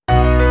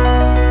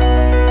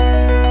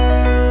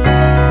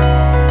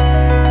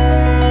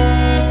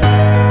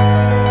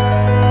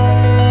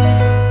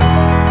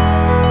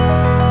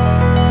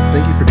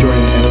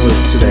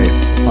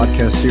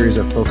podcast series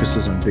that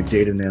focuses on big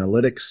data and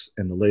analytics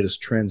and the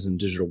latest trends in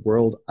digital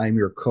world. I'm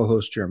your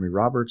co-host, Jeremy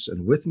Roberts,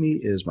 and with me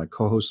is my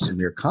co-host,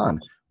 Samir Khan.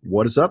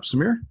 What is up,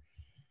 Samir?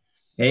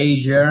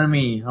 Hey,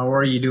 Jeremy. How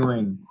are you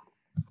doing?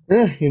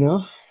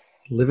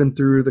 Living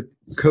through the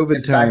COVID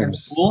Kids back in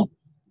times. school?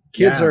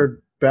 Kids Yeah.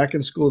 are back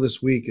in school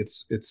this week.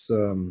 It's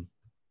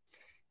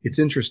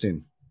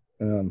interesting.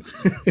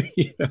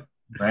 Yeah.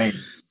 Right.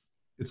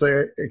 It's like,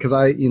 because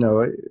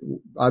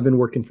I've been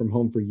working from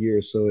home for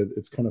years, so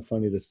it's kind of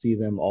funny to see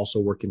them also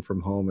working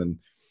from home and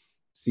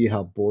see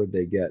how bored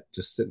they get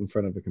just sitting in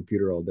front of a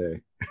computer all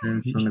day.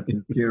 From the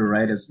computer,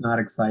 right? It's not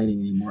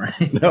exciting anymore.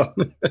 No,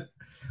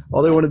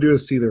 all they want to do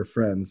is see their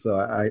friends. So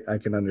I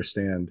can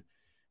understand,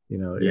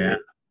 Yeah.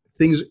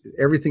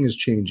 Everything is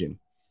changing.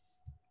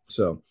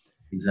 So,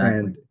 Exactly.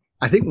 and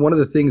I think one of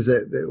the things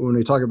that when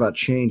we talk about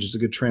change is a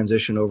good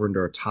transition over into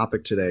our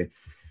topic today.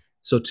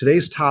 So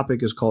today's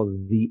topic is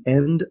called the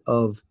end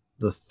of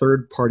the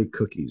third-party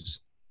cookies.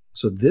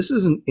 So this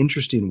is an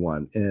interesting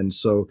one. And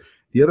so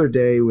the other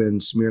day when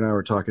Samir and I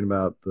were talking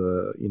about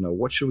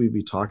what should we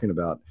be talking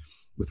about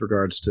with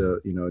regards to,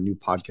 a new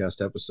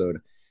podcast episode,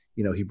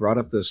 he brought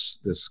up this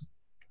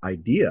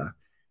idea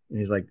and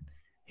he's like,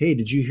 hey,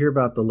 did you hear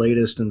about the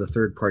latest in the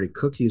third-party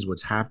cookies?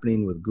 What's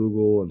happening with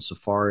Google and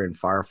Safari and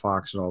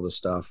Firefox and all this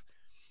stuff?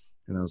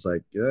 And I was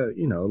like, let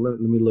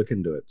me look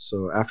into it.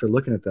 So after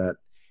looking at that,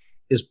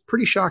 is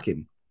pretty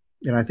shocking.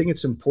 And I think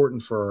it's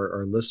important for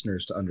our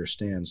listeners to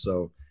understand.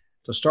 So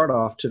to start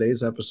off,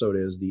 today's episode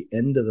is the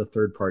end of the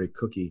third-party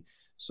cookie.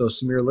 So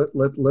Samir,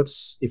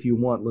 let's, if you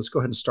want, let's go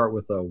ahead and start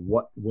with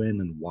what, when,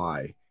 and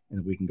why,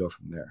 and we can go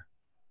from there.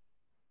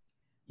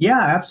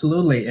 Yeah,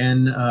 absolutely.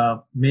 And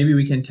maybe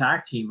we can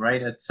tag team,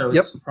 right? It's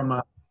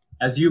from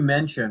as you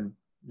mentioned,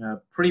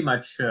 pretty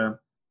much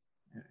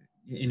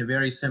in a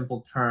very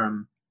simple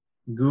term,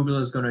 Google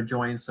is going to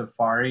join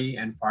Safari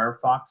and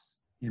Firefox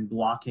in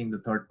blocking the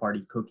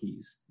third-party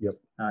cookies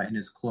in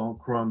its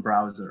Chrome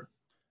browser.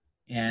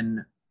 And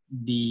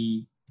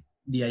the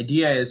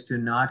idea is to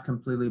not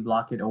completely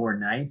block it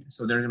overnight.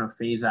 So they're going to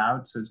phase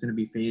out. So it's going to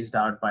be phased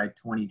out by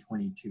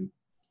 2022.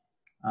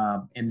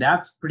 And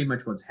that's pretty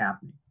much what's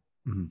happening.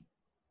 Mm-hmm.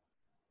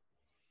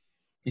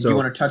 And do you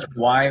want to touch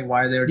why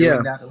they're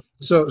doing that?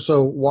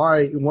 So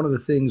why, one of the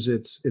things,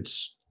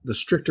 it's the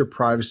stricter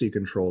privacy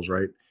controls,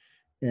 right?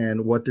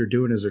 And what they're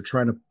doing is they're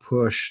trying to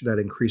push that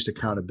increased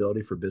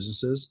accountability for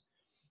businesses.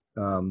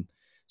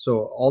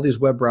 So all these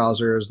web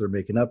browsers, they're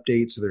making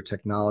updates to their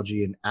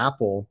technology, and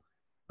Apple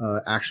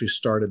actually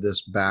started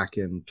this back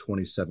in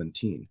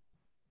 2017.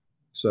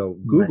 So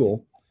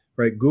Google,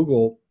 right?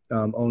 Google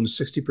owns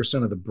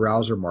 60% of the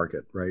browser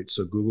market, right?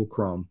 So Google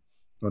Chrome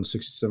owns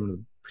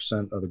 67%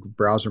 of the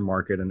browser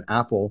market, and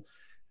Apple,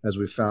 as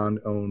we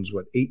found, owns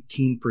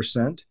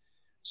 18%.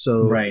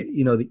 So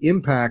the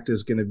impact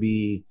is going to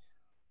be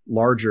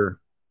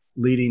larger,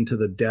 leading to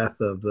the death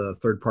of the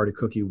third-party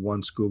cookie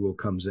once Google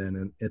comes in.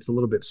 And it's a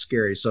little bit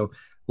scary. So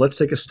let's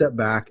take a step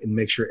back and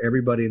make sure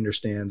everybody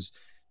understands,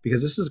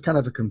 because this is kind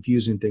of a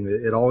confusing thing.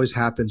 It always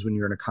happens when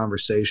you're in a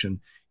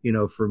conversation.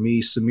 For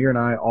me, Samir and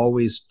I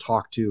always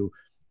talk to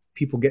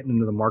people getting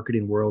into the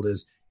marketing world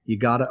is you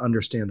got to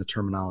understand the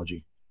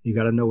terminology. You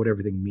got to know what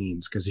everything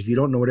means, because if you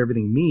don't know what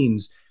everything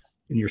means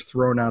and you're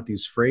throwing out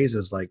these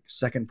phrases like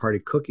second-party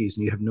cookies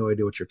and you have no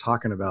idea what you're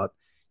talking about,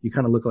 you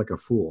kind of look like a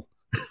fool.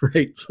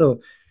 Right. So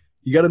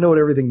you got to know what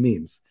everything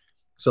means.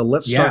 So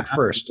let's start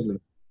first.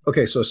 Absolutely.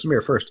 Okay. So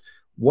Samir, first,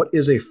 what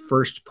is a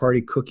first party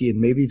cookie?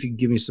 And maybe if you could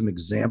give me some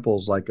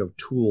examples like of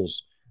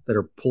tools that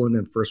are pulling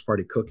in first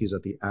party cookies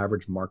that the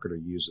average marketer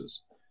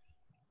uses.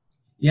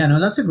 Yeah, no,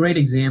 that's a great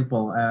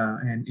example.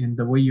 And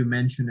the way you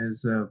mentioned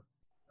is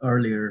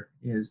earlier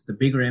is the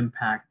bigger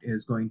impact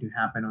is going to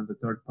happen on the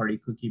third party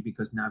cookie,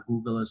 because now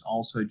Google is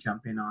also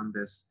jumping on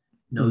this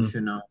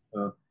notion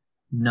of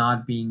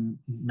not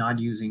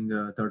using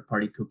the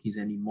third-party cookies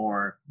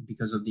anymore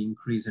because of the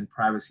increase in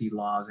privacy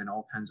laws and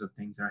all kinds of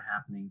things that are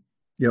happening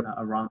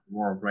around the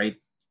world, right?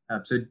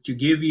 So to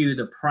give you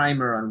the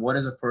primer on what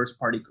is a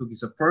first-party cookie.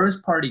 So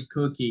first-party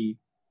cookie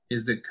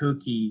is the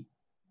cookie.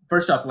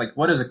 First off,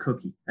 what is a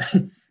cookie?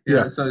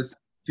 So it's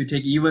to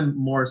take even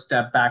more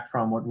step back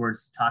from what we're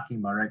talking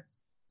about, right?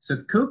 So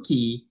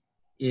cookie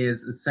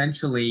is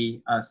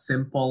essentially a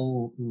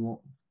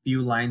simple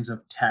few lines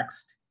of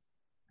text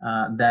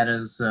that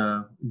is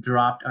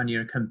dropped on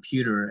your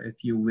computer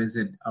if you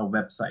visit a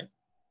website.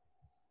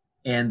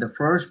 And the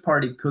first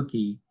party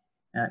cookie,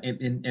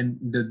 and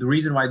the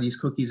reason why these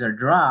cookies are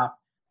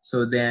dropped,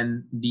 so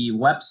then the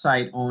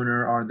website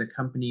owner or the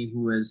company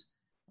who is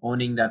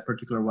owning that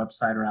particular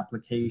website or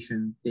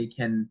application, they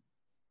can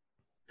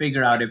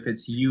figure out if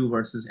it's you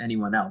versus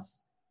anyone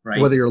else, right?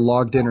 Whether you're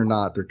logged in or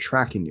not, they're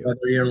tracking you.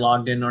 Whether you're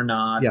logged in or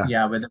not,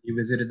 whether you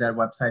visited that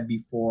website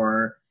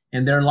before.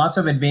 And there are lots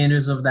of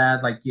advantages of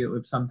that. Like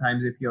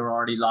if you're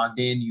already logged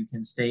in, you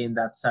can stay in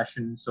that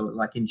session. So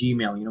like in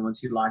Gmail,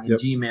 once you log in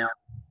Gmail,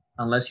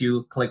 unless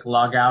you click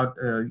log out,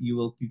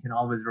 you can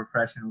always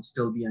refresh and it'll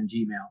still be on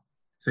Gmail.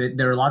 So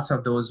there are lots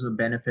of those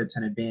benefits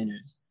and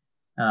advantages.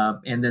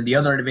 And then the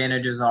other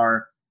advantages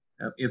are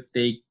if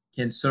they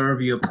can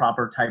serve you a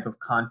proper type of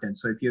content.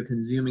 So if you're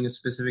consuming a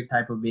specific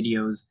type of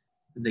videos,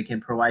 they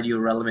can provide you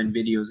relevant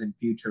videos in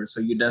future.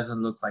 So it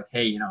doesn't look like,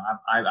 hey,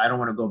 I don't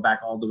want to go back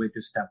all the way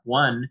to step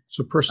one.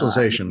 So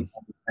personalization,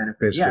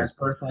 basically. Yeah, it's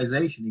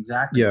personalization,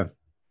 exactly. Yeah.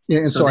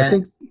 And so I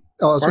think,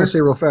 I was going to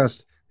say real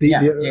fast.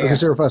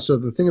 So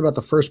the thing about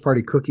the first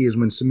party cookie is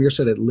when Samir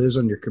said it lives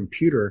on your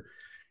computer,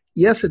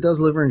 yes, it does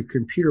live on your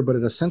computer, but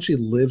it essentially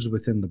lives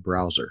within the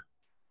browser.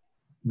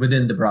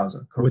 Within the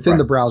browser. Correct. Within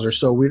the browser.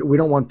 So we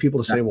don't want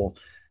people to say, well,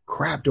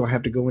 crap, do I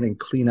have to go in and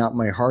clean out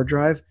my hard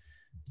drive?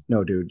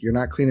 No, dude, you're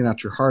not cleaning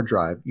out your hard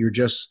drive. You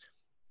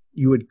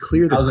would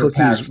clear the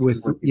cookies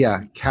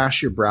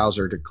cache your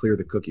browser to clear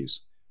the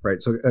cookies.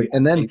 Right. So,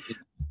 and then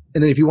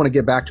if you want to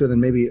get back to it, then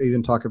maybe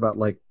even talk about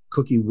like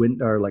cookie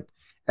window or like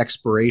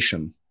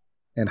expiration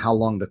and how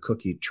long the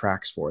cookie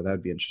tracks for.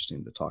 That'd be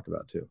interesting to talk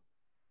about too.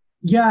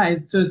 Yeah,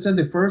 so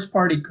the first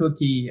party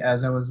cookie,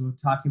 as I was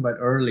talking about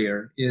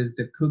earlier, is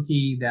the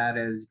cookie that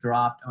is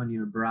dropped on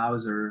your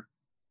browser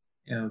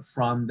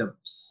from the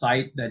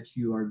site that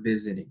you are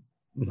visiting,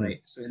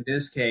 right? So in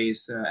this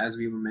case, as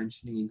we were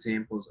mentioning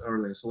examples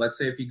earlier, so let's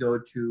say if you go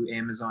to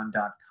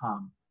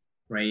Amazon.com,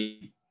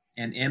 right?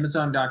 And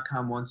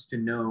Amazon.com wants to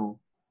know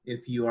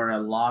if you are a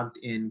logged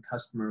in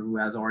customer who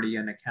has already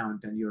an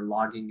account and you're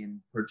logging in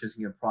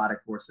purchasing your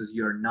product versus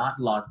you're not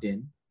logged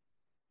in.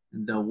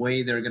 The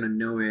way they're going to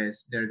know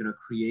is they're going to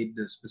create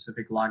the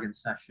specific login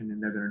session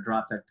and they're going to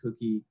drop that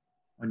cookie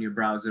on your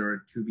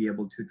browser to be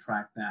able to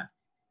track that.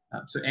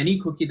 So any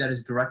cookie that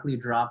is directly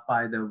dropped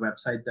by the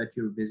website that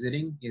you're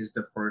visiting is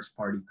the first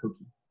party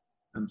cookie.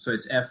 So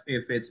it's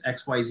if it's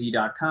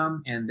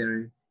xyz.com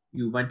and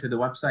you went to the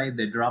website,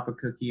 they drop a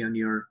cookie on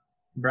your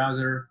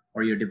browser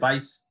or your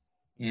device,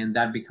 and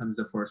that becomes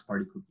the first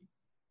party cookie.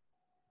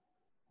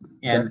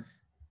 And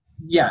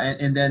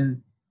and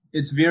then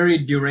it's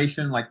varied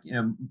duration, like,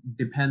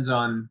 depends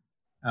on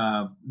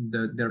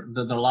there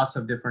are lots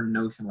of different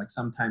notions. Like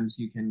sometimes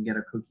you can get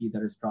a cookie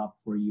that is dropped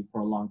for you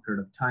for a long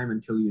period of time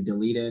until you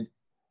delete it.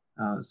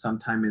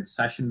 Sometimes it's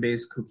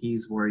session-based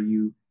cookies where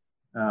you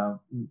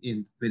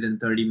within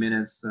 30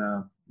 minutes,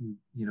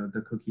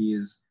 the cookie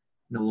is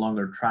no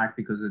longer tracked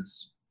because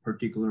it's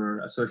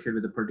associated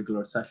with a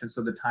particular session.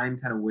 So the time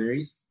kind of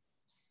varies.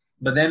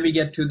 But then we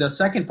get to the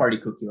second party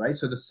cookie, right?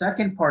 So the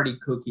second party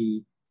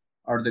cookie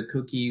are the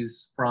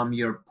cookies from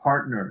your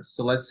partners.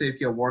 So let's say if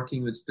you're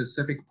working with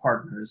specific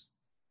partners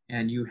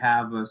and you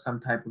have some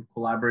type of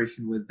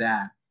collaboration with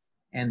that,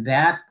 and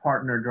that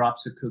partner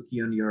drops a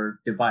cookie on your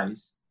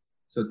device,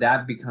 so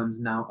that becomes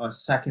now a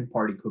second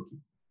party cookie.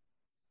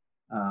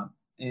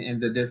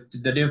 And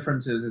the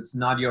difference is it's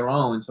not your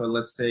own. So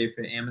let's say if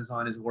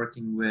Amazon is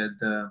working with,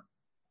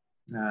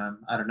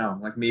 I don't know,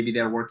 like maybe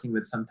they're working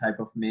with some type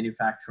of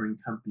manufacturing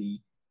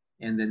company,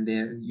 and then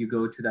you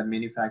go to that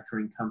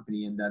manufacturing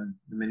company, and then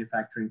the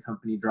manufacturing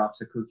company drops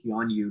a cookie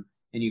on you,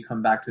 and you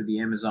come back to the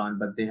Amazon,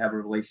 but they have a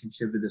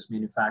relationship with this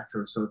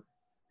manufacturer. So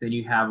then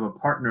you have a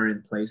partner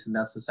in place, and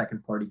that's the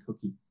second party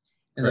cookie.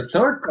 And the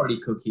third party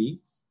cookie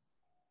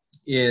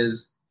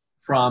is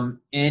from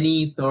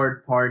any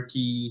third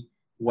party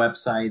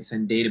websites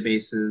and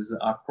databases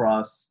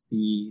across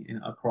the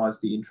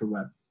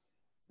interweb,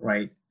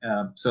 right?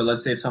 So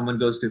let's say if someone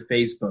goes to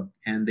Facebook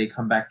and they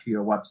come back to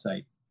your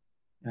website,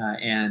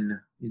 and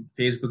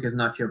Facebook is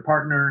not your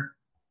partner,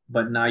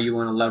 but now you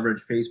want to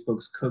leverage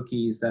Facebook's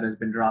cookies that has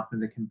been dropped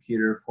in the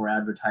computer for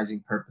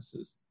advertising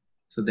purposes.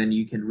 So then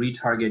you can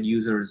retarget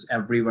users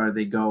everywhere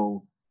they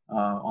go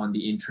on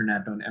the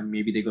internet, and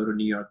maybe they go to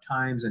New York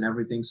Times and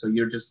everything. So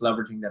you're just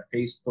leveraging that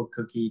Facebook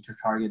cookie to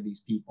target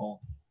these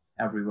people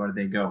everywhere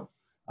they go.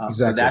 Exactly.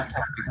 So that kind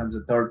of becomes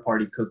a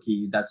third-party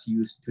cookie that's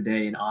used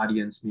today in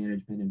audience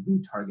management and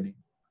retargeting.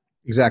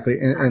 Exactly,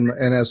 and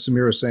as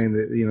Samir was saying,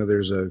 that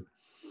there's a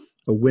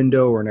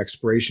window or an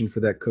expiration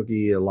for that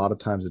cookie. A lot of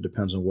times it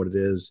depends on what it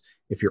is.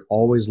 If you're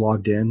always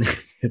logged in,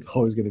 it's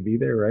always going to be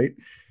there, right?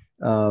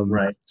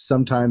 Right.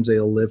 Sometimes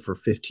they'll live for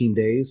 15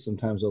 days.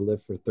 Sometimes they'll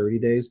live for 30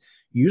 days.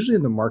 Usually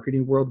in the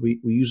marketing world, we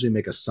usually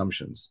make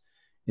assumptions.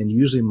 And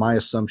usually my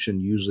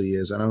assumption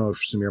is, I don't know if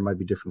Samir might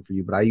be different for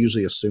you, but I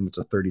usually assume it's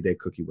a 30-day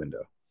cookie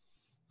window.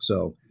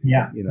 So,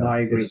 I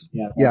agree.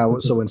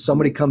 So when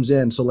somebody comes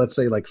in, so let's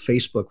say like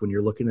Facebook, when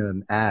you're looking at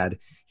an ad,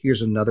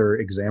 here's another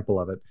example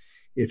of it.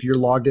 If you're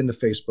logged into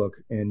Facebook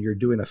and you're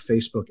doing a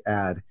Facebook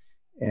ad,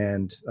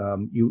 and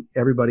you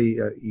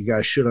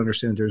guys should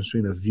understand the difference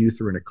between a view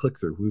through and a click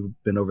through. We've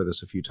been over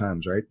this a few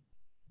times, right?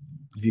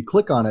 If you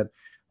click on it,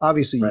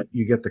 obviously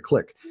you get the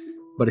click.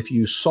 But if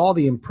you saw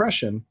the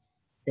impression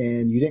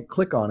and you didn't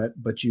click on it,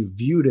 but you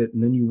viewed it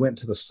and then you went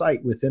to the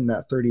site within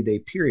that 30-day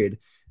period,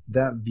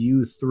 that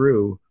view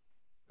through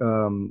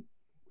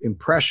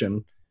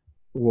impression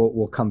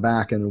will come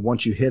back. And then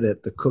once you hit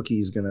it, the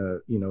cookie is gonna,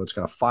 it's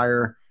gonna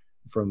fire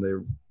from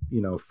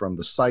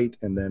the site,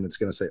 and then it's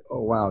gonna say,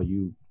 oh wow,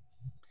 you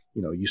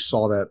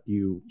saw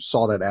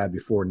that ad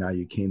before, now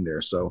you came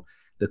there. So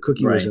the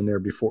cookie was in there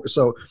before.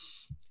 So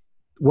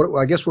what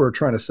I guess what we're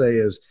trying to say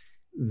is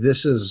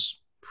this is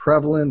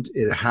prevalent.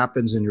 It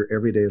happens in your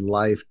everyday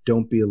life.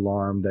 Don't be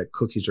alarmed that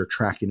cookies are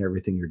tracking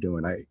everything you're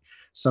doing. I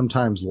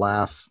sometimes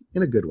laugh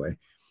in a good way,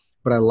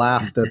 but I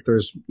laugh that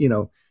there's,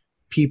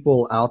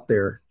 people out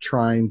there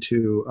trying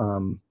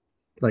to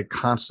like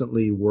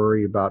constantly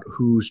worry about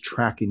who's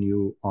tracking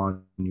you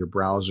on your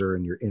browser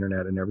and your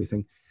internet and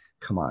everything.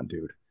 Come on,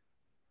 dude.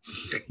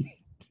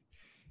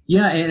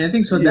 Yeah, and I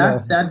think so You that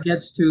know, that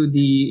gets to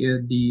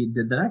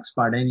the next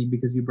part, Andy,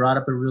 because you brought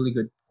up a really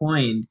good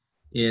point.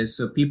 Is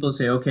so people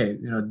say, okay,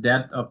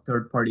 death of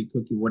third party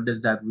cookie, what does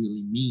that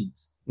really mean,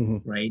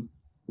 mhm. right?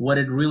 What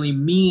it really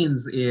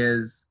means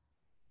is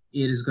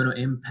it is going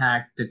to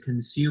impact the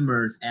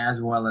consumers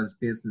as well as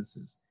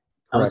businesses.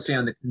 I would say Correct.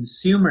 on the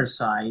consumer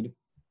side,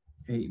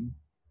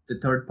 the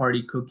third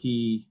party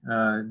cookie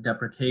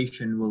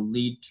deprecation will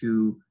lead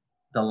to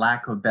the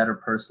lack of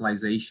better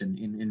personalization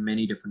in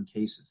many different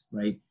cases,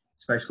 right?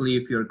 Especially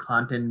if your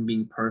content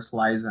being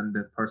personalized and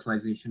the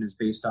personalization is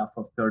based off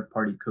of third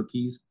party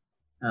cookies,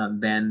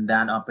 then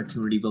that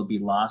opportunity will be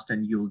lost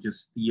and you'll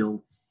just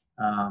feel,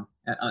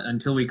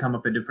 until we come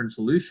up a different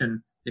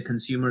solution, the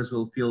consumers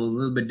will feel a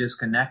little bit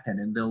disconnected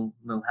and they'll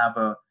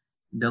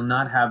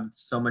not have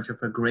so much of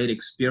a great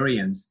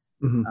experience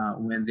Hmm.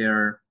 when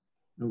they're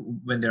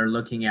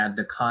looking at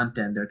the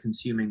content, they're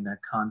consuming that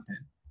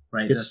content,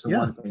 right? That's It's the yeah,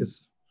 one thing.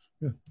 it's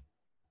yeah.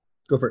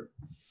 Go for it.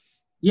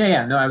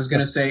 Yeah. No, I was Yeah.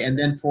 going to say, and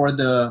then for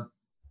the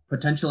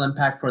potential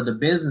impact for the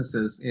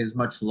businesses is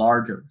much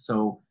larger.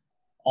 So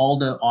all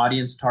the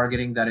audience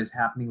targeting that is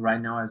happening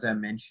right now, as I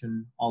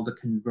mentioned, all the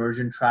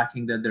conversion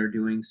tracking that they're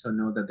doing, so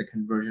know that the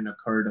conversion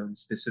occurred on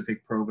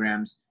specific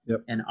programs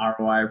Yep. and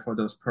ROI for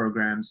those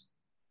programs.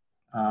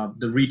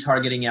 The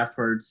retargeting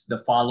efforts, the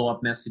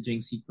follow-up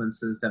messaging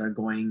sequences that are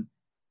going,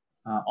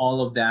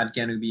 all of that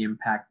going to be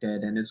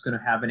impacted, and it's going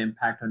to have an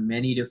impact on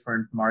many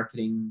different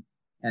marketing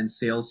and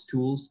sales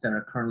tools that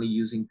are currently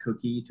using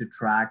cookie to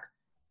track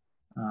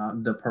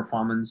the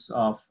performance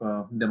of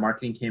the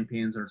marketing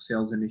campaigns or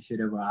sales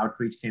initiative or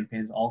outreach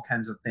campaigns. All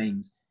kinds of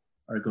things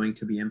are going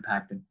to be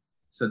impacted.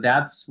 So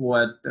that's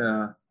what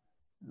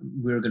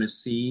we're going to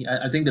see.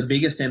 I think the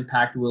biggest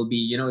impact will be,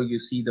 you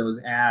see those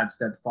ads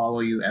that follow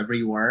you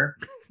everywhere.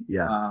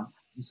 Yeah. Uh,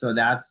 so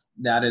that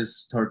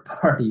is third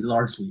party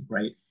largely,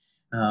 right?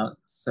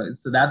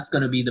 So that's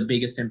going to be the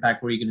biggest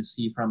impact where you're going to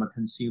see from a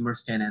consumer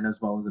stand and as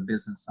well as a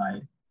business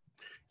side.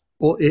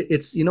 Well,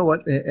 it's you know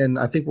what, and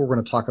I think what we're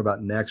going to talk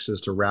about next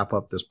is to wrap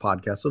up this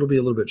podcast. It'll be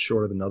a little bit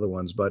shorter than other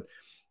ones, but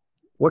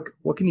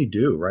what can you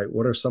do, right?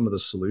 What are some of the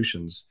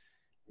solutions?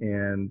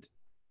 And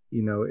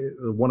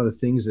one of the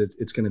things that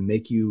it's going to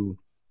make you,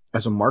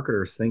 as a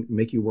marketer,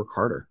 make you work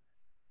harder.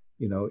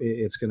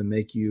 It's going to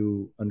make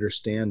you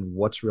understand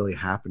what's really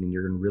happening.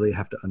 You're going to really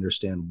have to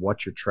understand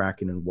what you're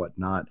tracking and what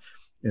not.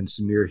 And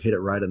Samir hit it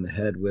right on the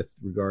head with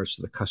regards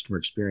to the customer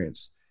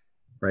experience,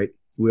 right?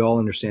 We all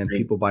understand Right.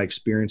 people buy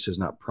experiences,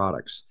 not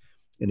products.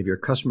 And if your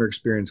customer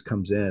experience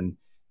comes in,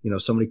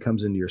 somebody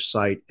comes into your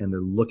site and they're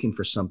looking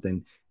for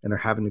something and they're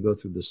having to go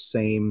through the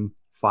same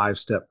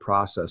 5-step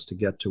process to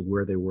get to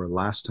where they were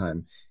last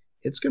time,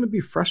 it's going to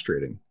be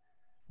frustrating.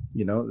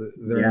 Yeah.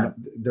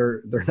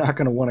 They're not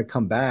going to want to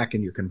come back,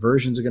 and your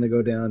conversions are going to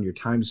go down, your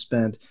time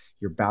spent,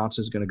 your bounce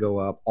is going to go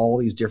up, all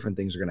these different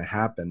things are going to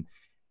happen,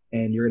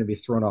 and you're going to be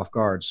thrown off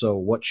guard. So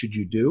what should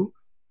you do?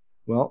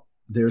 Well,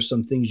 there's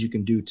some things you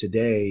can do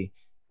today,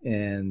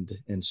 and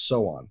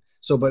so on.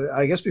 So, but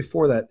I guess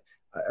before that,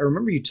 I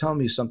remember you telling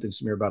me something,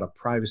 Samir, about a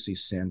privacy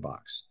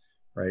sandbox,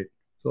 right?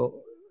 So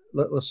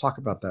let's talk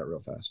about that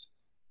real fast.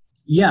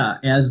 Yeah,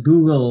 as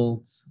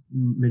Google's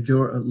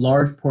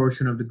large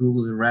portion of the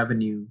Google's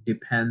revenue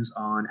depends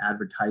on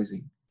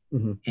advertising,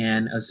 Mm-hmm.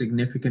 and a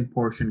significant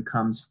portion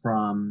comes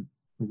from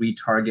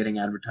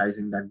retargeting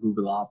advertising that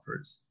Google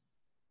offers.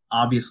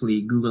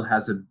 Obviously, Google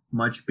has a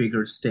much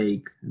bigger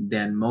stake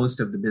than most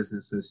of the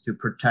businesses to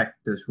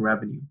protect this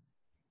revenue.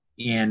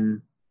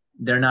 And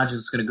they're not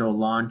just going to go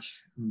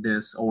launch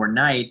this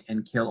overnight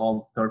and kill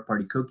all third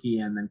party cookie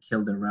and then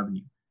kill their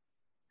revenue.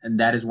 And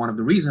that is one of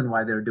the reasons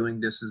why they're doing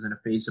this as in a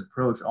phased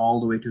approach all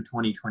the way to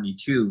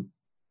 2022.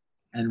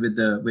 And with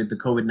the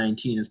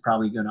COVID-19, it's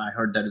probably going to, I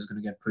heard that is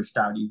going to get pushed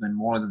out even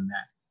more than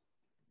that.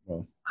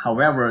 Well,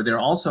 However, they're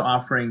also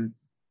offering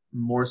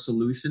more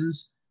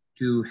solutions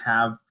to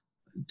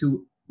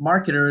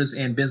marketers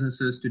and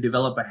businesses to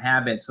develop a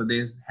habit so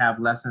they have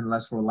less and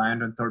less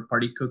reliant on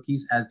third-party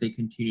cookies as they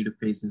continue to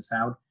phase this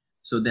out.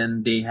 So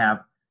then they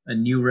have a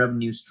new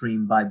revenue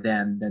stream by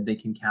then that they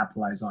can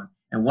capitalize on.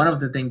 And one of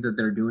the things that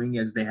they're doing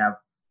is they've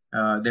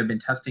been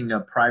testing a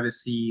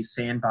privacy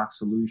sandbox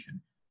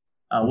solution.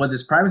 What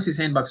this privacy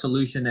sandbox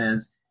solution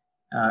is,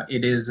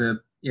 it is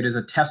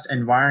a test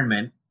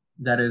environment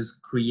that is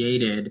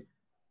created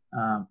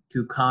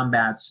to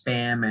combat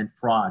spam and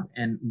fraud.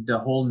 And the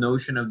whole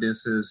notion of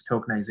this is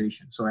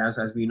tokenization. So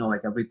as we know,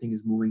 like everything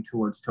is moving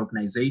towards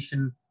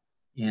tokenization,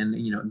 and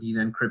these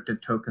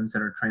encrypted tokens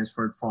that are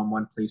transferred from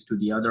one place to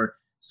the other.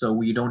 So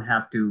we don't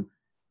have to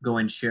go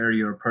and share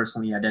your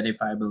personally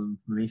identifiable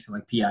information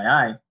like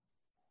PII.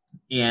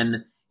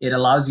 And it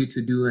allows you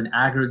to do an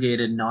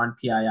aggregated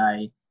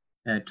non-PII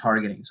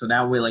targeting. So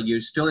that way, like you're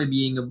still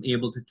being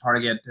able to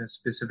target a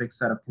specific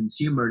set of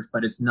consumers,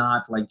 but it's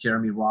not like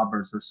Jeremy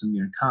Roberts or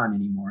Samir Khan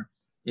anymore.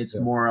 It's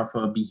more of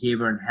a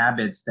behavior and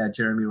habits that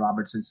Jeremy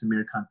Roberts and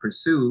Samir Khan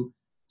pursue.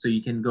 So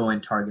you can go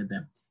and target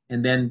them.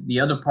 And then the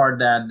other part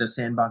that the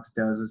sandbox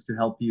does is to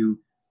help you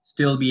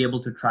still be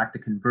able to track the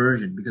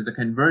conversion, because the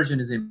conversion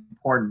is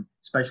important,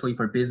 especially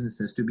for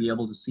businesses, to be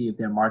able to see if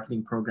their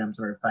marketing programs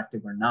are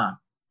effective or not.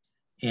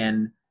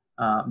 And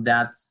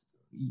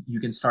you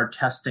can start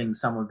testing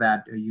some of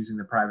that using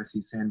the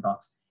privacy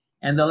sandbox.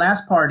 And the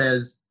last part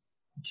is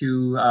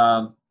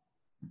to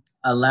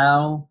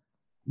allow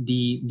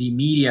the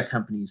media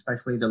companies,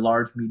 especially the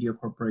large media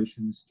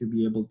corporations, to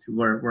be able to,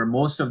 where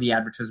most of the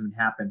advertisement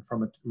happen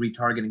from a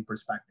retargeting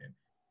perspective.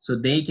 So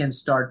they can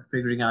start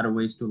figuring out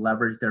ways to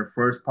leverage their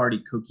first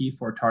party cookie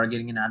for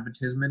targeting an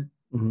advertisement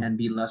and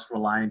be less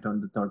reliant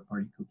on the third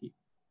party cookie.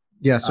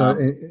 Yeah. So,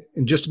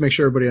 and just to make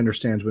sure everybody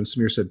understands, when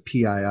Samir said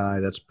PII,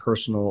 that's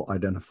personal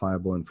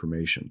identifiable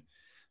information.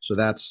 So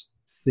that's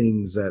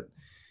things that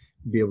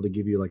be able to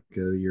give you like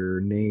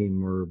your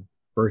name or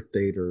birth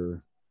date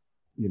or,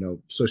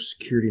 social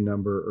security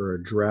number or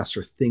address,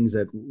 or things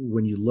that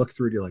when you look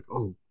through it, you're like,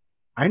 oh,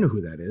 I know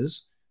who that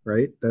is,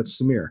 right?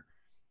 That's Samir.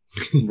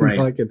 Right.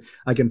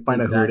 I can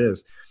find out who it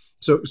is.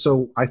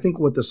 So I think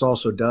what this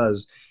also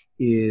does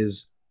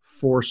is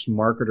force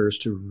marketers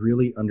to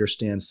really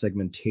understand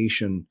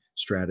segmentation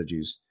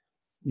strategies,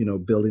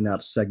 building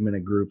out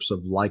segmented groups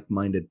of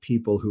like-minded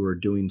people who are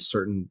doing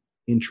certain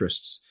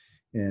interests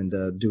and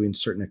doing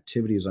certain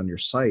activities on your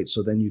site.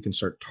 So then you can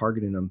start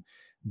targeting them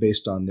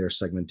based on their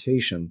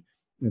segmentation,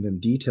 and then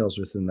details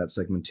within that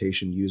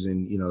segmentation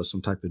using,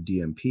 some type of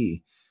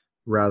DMP,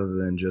 rather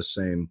than just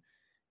saying,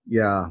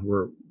 yeah,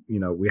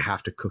 we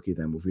have to cookie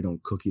them. If we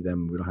don't cookie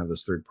them, we don't have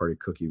this third-party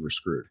cookie, we're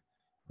screwed,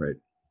 right?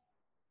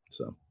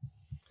 So,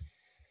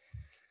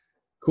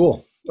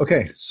 cool.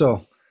 Okay,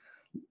 so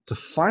to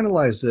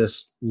finalize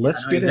this,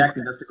 let's get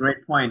exactly. That's a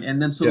great point.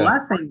 And then, the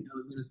last thing I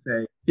was going to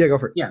say. Yeah, go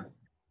for it. Yeah.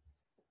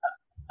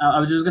 I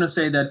was just going to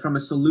say that from a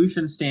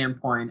solution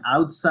standpoint,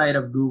 outside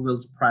of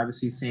Google's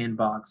privacy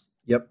sandbox,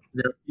 there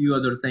are a few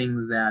other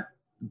things that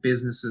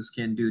businesses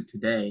can do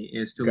today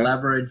is to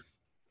leverage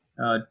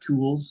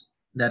tools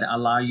that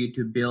allow you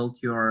to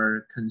build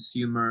your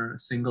consumer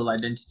single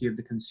identity of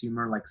the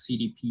consumer, like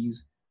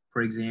CDPs,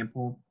 for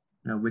example,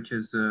 which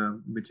is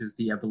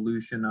the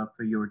evolution of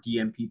your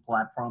DMP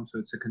platform. So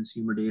it's a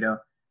consumer data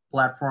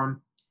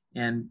platform,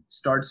 and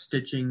start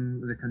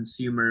stitching the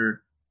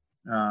consumer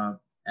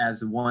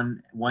as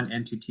one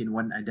entity and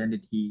one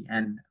identity,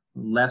 and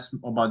less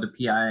about the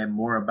PII and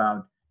more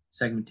about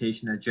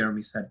segmentation, as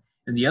Jeremy said.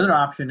 And the other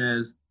option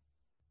is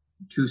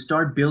to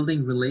start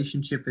building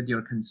relationship with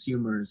your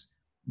consumers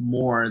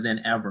more than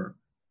ever,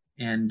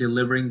 and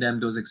delivering them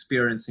those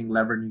experiencing,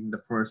 leveraging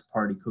the first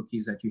party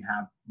cookies that you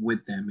have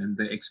with them and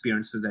the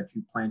experiences that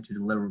you plan to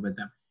deliver with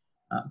them.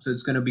 So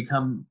it's going to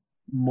become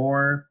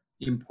more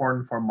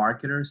important for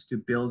marketers to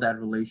build that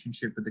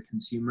relationship with the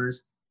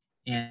consumers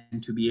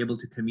and to be able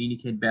to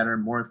communicate better,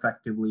 more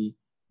effectively,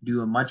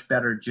 do a much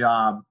better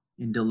job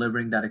in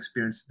delivering that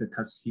experience to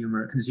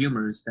the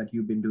consumers that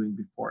you've been doing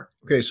before.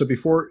 Okay, so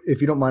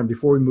if you don't mind,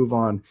 before we move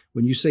on,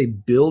 when you say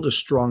build a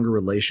stronger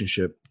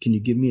relationship, can you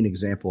give me an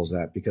example of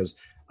that? Because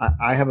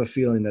I have a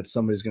feeling that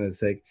somebody's going to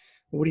think,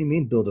 well, what do you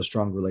mean build a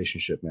strong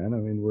relationship, man? I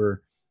mean, we're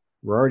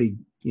already,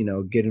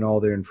 getting all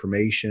their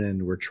information,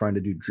 and we're trying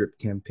to do drip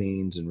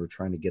campaigns, and we're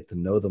trying to get to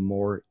know them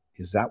more.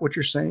 Is that what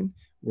you're saying?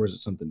 Or is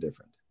it something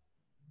different?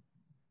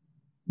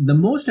 The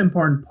most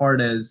important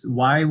part is,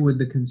 why would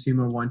the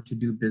consumer want to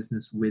do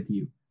business with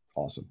you?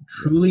 Awesome.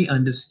 Truly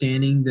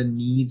understanding the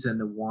needs and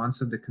the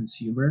wants of the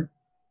consumer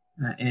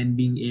and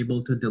being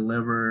able to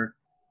deliver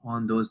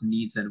on those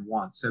needs and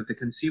wants. So if the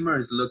consumer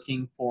is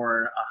looking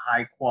for a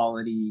high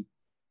quality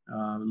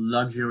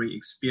luxury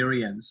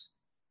experience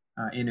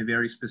in a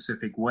very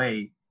specific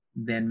way,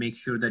 then make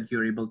sure that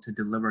you're able to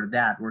deliver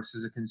that,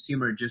 versus a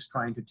consumer just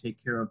trying to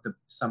take care of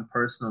some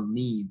personal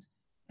needs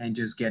and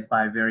just get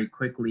by very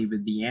quickly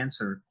with the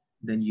answer.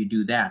 Then you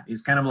do that.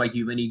 It's kind of like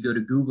when you go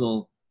to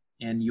Google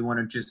and you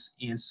want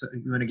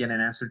to get an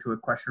answer to a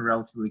question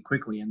relatively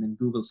quickly, and then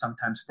Google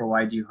sometimes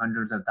provide you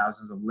hundreds of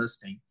thousands of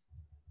listings.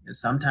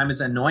 Sometimes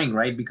it's annoying,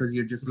 right? Because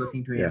you're just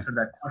looking to answer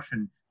that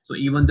question. So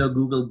even though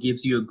Google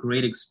gives you a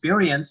great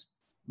experience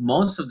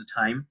most of the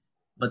time,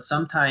 but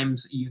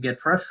sometimes you get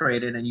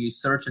frustrated and you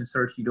search and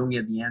search, you don't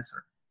get the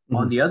answer.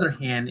 On the other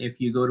hand,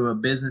 if you go to a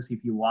business, if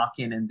you walk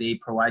in and they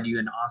provide you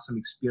an awesome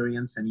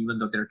experience, and even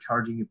though they're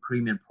charging you a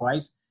premium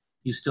price,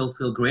 you still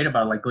feel great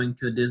about, like going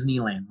to a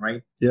Disneyland,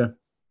 right? Yeah.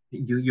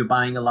 You're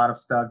buying a lot of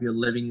stuff, you're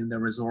living in the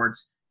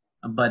resorts,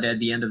 but at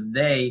the end of the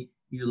day,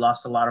 you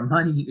lost a lot of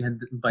money,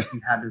 but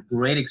you had a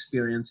great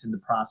experience in the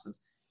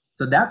process.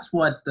 So that's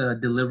what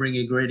delivering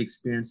a great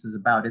experience is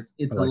about.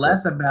 It's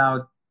less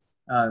about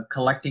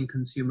collecting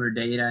consumer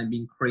data and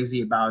being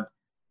crazy about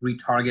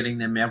retargeting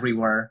them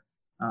everywhere.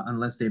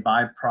 Unless they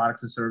buy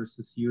products and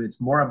services to you.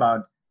 It's more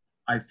about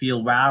I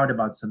feel wowed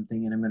about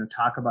something, and I'm going to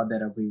talk about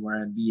that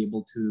everywhere and be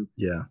able to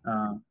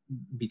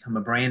become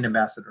a brand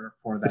ambassador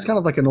for that. It's kind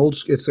of like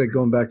it's like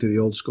going back to the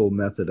old school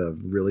method of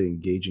really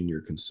engaging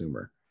your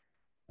consumer.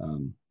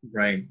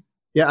 Right.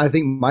 Yeah, I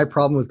think my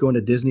problem with going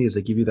to Disney is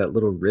they give you that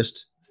little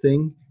wrist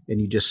thing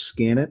and you just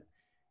scan it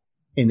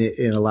and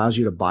it allows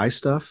you to buy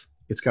stuff.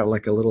 It's got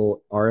like a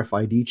little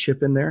RFID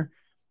chip in there.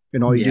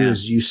 And all you do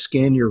is you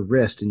scan your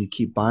wrist and you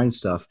keep buying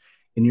stuff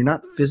and you're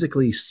not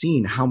physically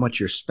seeing how much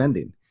you're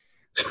spending.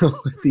 So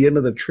at the end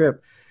of the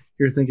trip,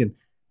 you're thinking,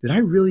 did I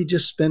really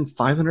just spend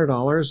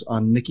 $500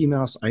 on Mickey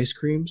Mouse ice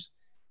creams?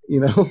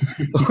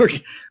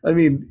 I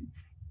mean,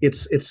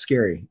 it's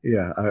scary.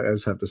 Yeah, I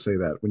just have to say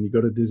that. When you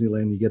go to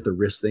Disneyland, you get the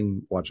wrist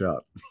thing, watch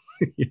out.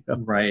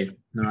 Right.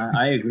 No,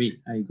 I agree.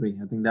 I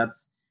think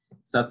that's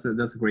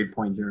a great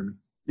point, Jeremy.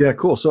 Yeah,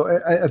 cool. So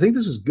I think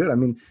this is good. I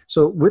mean,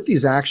 so with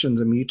these actions,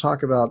 I mean, you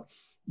talk about,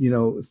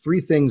 three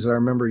things that I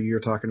remember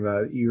you're talking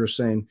about. You were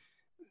saying,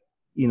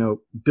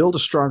 build a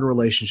stronger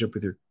relationship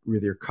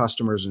with your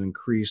customers and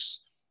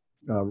increase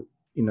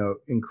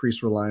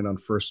relying on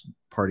first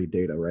party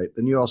data, right?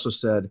 Then you also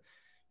said,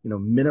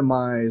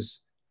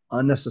 minimize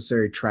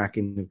unnecessary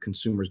tracking of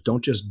consumers.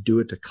 Don't just do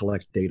it to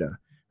collect data,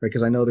 right?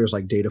 Because I know there's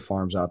like data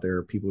farms out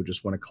there. People who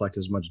just want to collect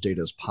as much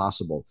data as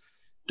possible.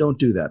 Don't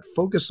do that.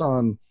 Focus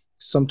on,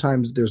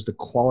 sometimes there's the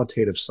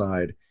qualitative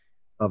side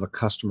of a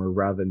customer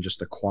rather than just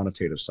the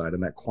quantitative side.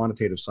 And that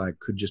quantitative side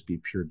could just be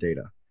pure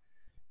data.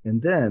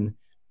 And then,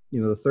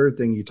 the third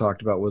thing you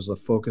talked about was the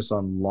focus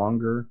on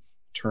longer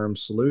term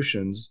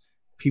solutions,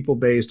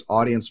 people-based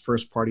audience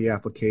first-party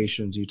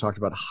applications. You talked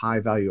about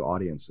high-value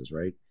audiences,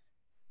 right?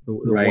 The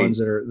right. Ones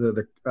that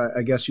are,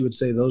 I guess you would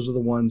say those are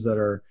the ones that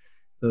are,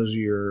 those are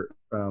your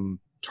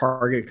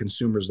target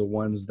consumers, the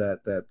ones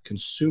that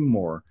consume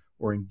more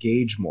or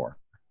engage more,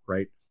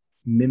 right?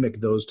 Mimic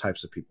those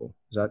types of people.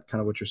 Is that kind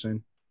of what you're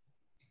saying?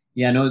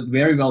 Yeah, no,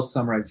 very well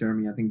summarized,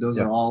 Jeremy. I think those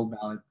are all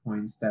valid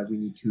points that we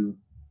need to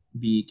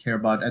care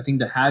about. I think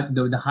the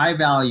high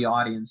value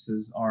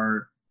audiences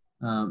are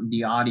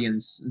the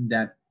audience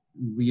that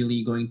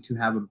really going to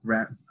have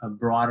a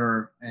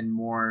broader and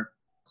more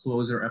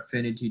closer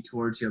affinity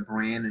towards your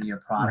brand and your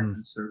product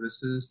and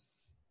services.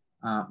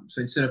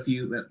 So instead of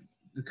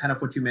kind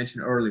of what you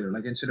mentioned earlier,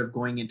 like instead of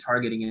going and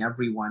targeting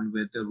everyone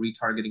with the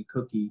retargeting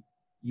cookie,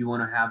 you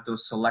want to have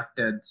those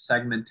selected,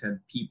 segmented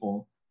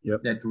people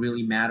that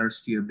really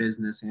matters to your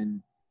business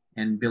and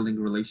building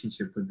a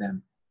relationship with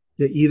them.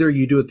 Yeah, either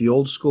you do it the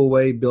old school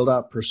way, build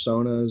out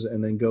personas,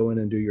 and then go in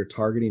and do your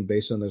targeting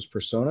based on those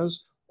personas,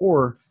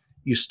 or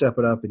you step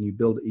it up and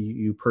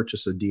you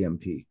purchase a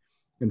DMP.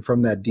 And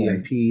from that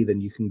DMP, then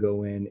you can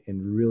go in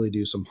and really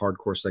do some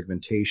hardcore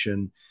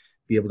segmentation,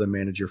 be able to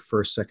manage your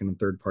first, second, and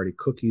third party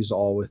cookies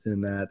all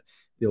within that,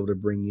 be able to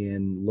bring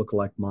in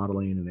lookalike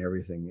modeling and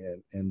everything,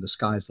 and the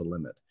sky's the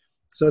limit.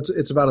 So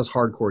it's about as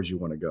hardcore as you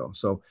want to go.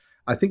 So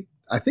I think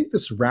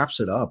this wraps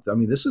it up. I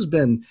mean, this has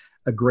been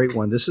a great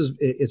one.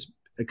 It's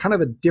kind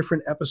of a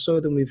different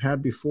episode than we've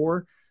had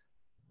before,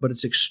 but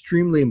it's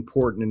extremely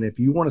important. And if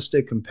you want to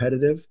stay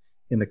competitive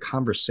in the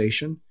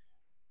conversation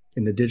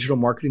in the digital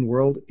marketing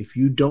world, if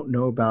you don't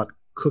know about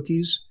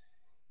cookies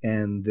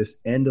and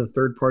this end of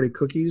third-party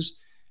cookies,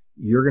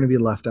 you're going to be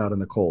left out in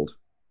the cold.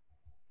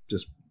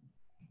 It's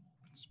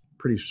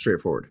pretty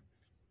straightforward.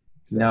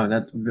 No,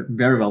 that's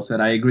very well said.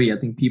 I agree. I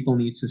think people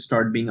need to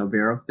start being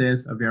aware of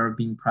this, aware of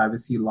being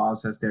privacy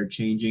laws as they're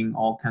changing.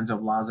 All kinds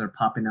of laws are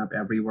popping up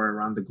everywhere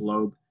around the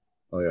globe.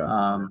 Oh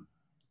yeah.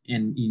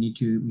 And you need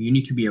to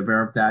be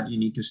aware of that. You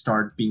need to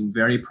start being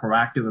very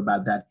proactive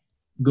about that.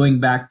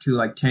 Going back to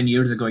like 10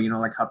 years ago,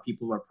 like how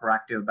people were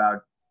proactive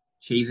about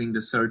chasing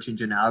the search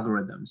engine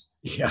algorithms.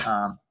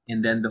 Yeah.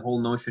 And then the whole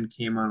notion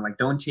came on, like,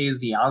 don't chase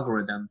the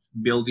algorithm,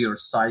 build your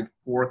site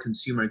for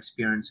consumer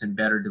experience and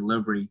better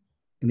delivery.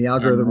 And the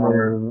algorithm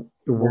more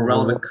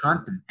relevant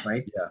content,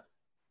 right? Yeah.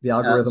 The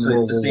algorithm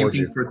will it's the same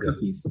thing for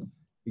cookies.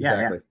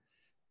 Exactly. Yeah.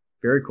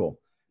 Very cool.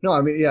 No,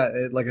 I mean,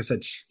 like I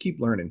said, keep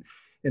learning.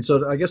 And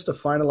so I guess to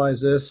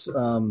finalize this,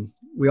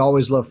 we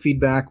always love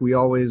feedback. We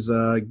always,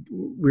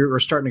 we're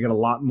starting to get a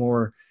lot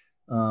more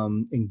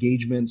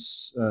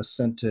engagements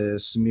sent to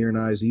Samir and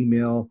I's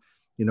email,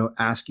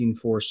 asking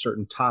for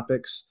certain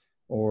topics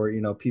or,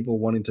 people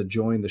wanting to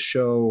join the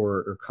show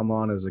or come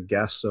on as a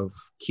guest. So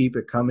keep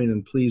it coming.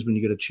 And please, when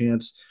you get a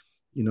chance,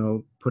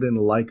 put in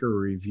a like or a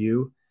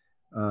review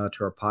to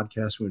our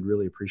podcast. We'd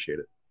really appreciate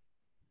it.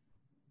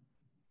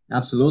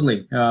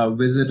 Absolutely.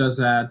 Visit us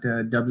at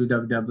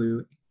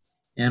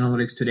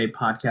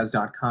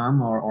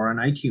www.analyticstodaypodcast.com or on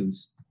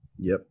iTunes.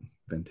 Yep.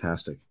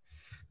 Fantastic.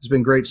 It's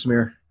been great,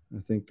 Samir. I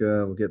think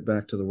we'll get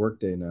back to the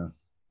workday now.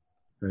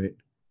 Right.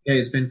 Yeah,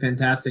 it's been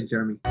fantastic,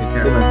 Jeremy. Take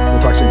care. Cool, man.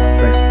 We'll talk soon.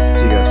 Thanks.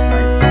 See you guys.